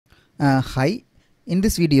Hi, in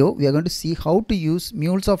this video we are going to see how to use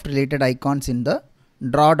MuleSoft related icons in the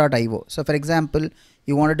draw.io. So for example,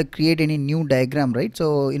 you wanted to create any new diagram, right?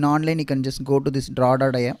 So in online you can just go to this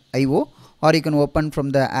draw.io, or you can open from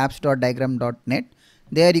the apps.diagram.net.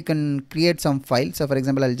 There you can create some files. So for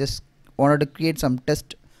example, I'll just wanted to create some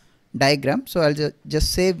test diagram, so I'll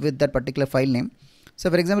just save with that particular file name. So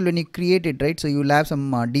for example, when you create it, right, so you'll have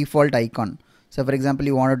some default icon. So for example,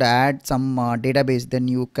 you wanted to add some database, then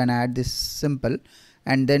you can add this simple,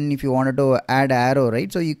 and then if you wanted to add arrow, right,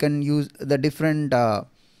 so you can use the different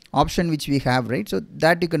option which we have, right, so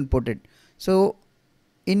that you can put it. So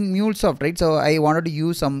in MuleSoft, right, so I wanted to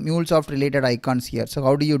use some MuleSoft related icons here. So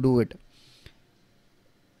how do you do it?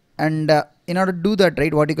 And in order to do that,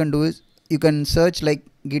 right, what you can do is you can search like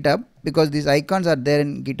GitHub, because these icons are there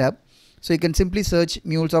in GitHub. So you can simply search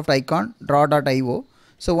MuleSoft icon draw.io.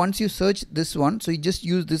 So once you search this one, so you just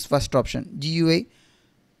use this first option, GUI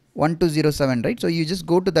 1207, right? So you just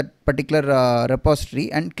go to that particular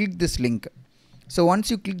repository and click this link. So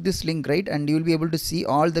once you click this link, right, and you will be able to see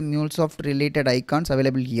all the MuleSoft related icons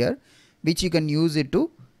available here, which you can use it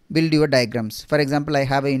to build your diagrams. For example, I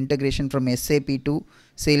have an integration from SAP to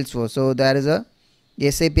Salesforce. So there is a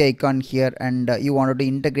SAP icon here, and you wanted to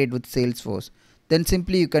integrate with Salesforce. Then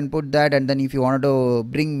simply you can put that, and then if you wanted to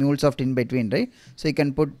bring MuleSoft in between, right, so you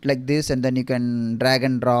can put like this, and then you can drag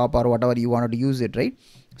and drop or whatever you wanted to use it, right,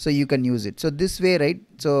 so you can use it. So this way, right,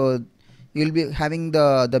 so you'll be having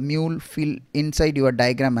the mule fill inside your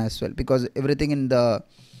diagram as well, because everything in the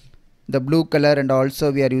blue color, and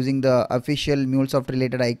also we are using the official MuleSoft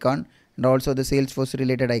related icon and also the Salesforce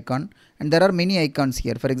related icon, and there are many icons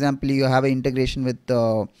here. For example, you have an integration with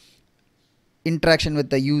interaction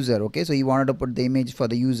with the user, okay, so you wanted to put the image for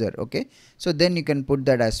the user, okay, so then you can put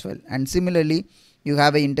that as well. And similarly, you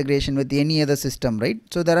have an integration with any other system, right,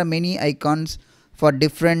 so there are many icons for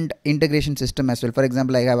different integration system as well. For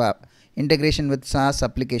example, I have a integration with SaaS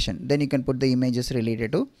application, then you can put the images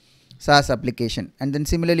related to SaaS application. And then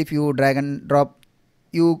similarly, if you drag and drop,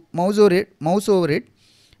 you mouse over it,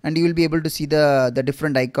 and you will be able to see the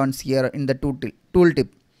different icons here in the tooltip.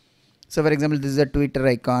 So for example, this is a Twitter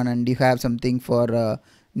icon, and you have something for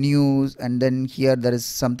news, and then here there is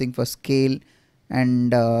something for scale,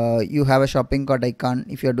 and you have a shopping cart icon.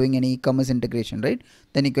 If you are doing any e-commerce integration, right,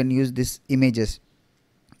 then you can use these images.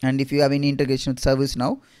 And if you have any integration with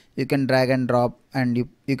ServiceNow, you can drag and drop, and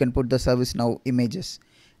you can put the ServiceNow images.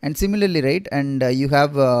 And similarly, right, and you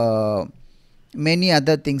have many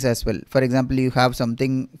other things as well. For example, you have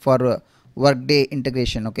something for Workday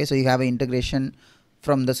integration, okay, so you have an integration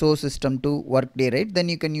from the source system to Workday, right, then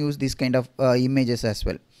you can use these kind of images as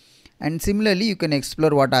well. And similarly, you can explore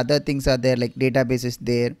what other things are there, like database is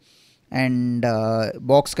there, and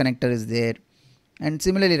box connector is there. And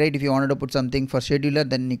similarly, right, if you wanted to put something for scheduler,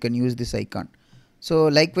 then you can use this icon. So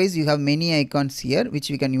likewise, you have many icons here which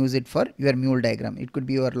we can use it for your mule diagram. It could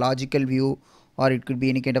be your logical view, or it could be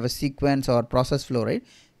any kind of a sequence or process flow, right,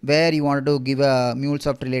 where you wanted to give a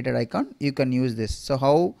MuleSoft related icon, you can use this. So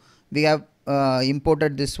how we have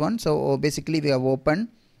imported this one, so basically we have opened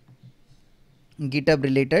GitHub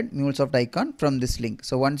related MuleSoft icon from this link.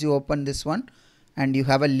 So once you open this one, and you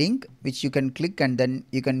have a link which you can click, and then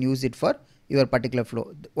you can use it for your particular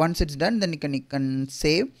flow. Once it's done, then you can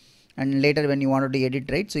save, and later when you wanted to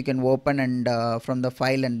edit, right, so you can open and from the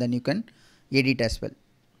file, and then you can edit as well.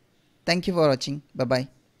 Thank you for watching. Bye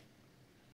bye.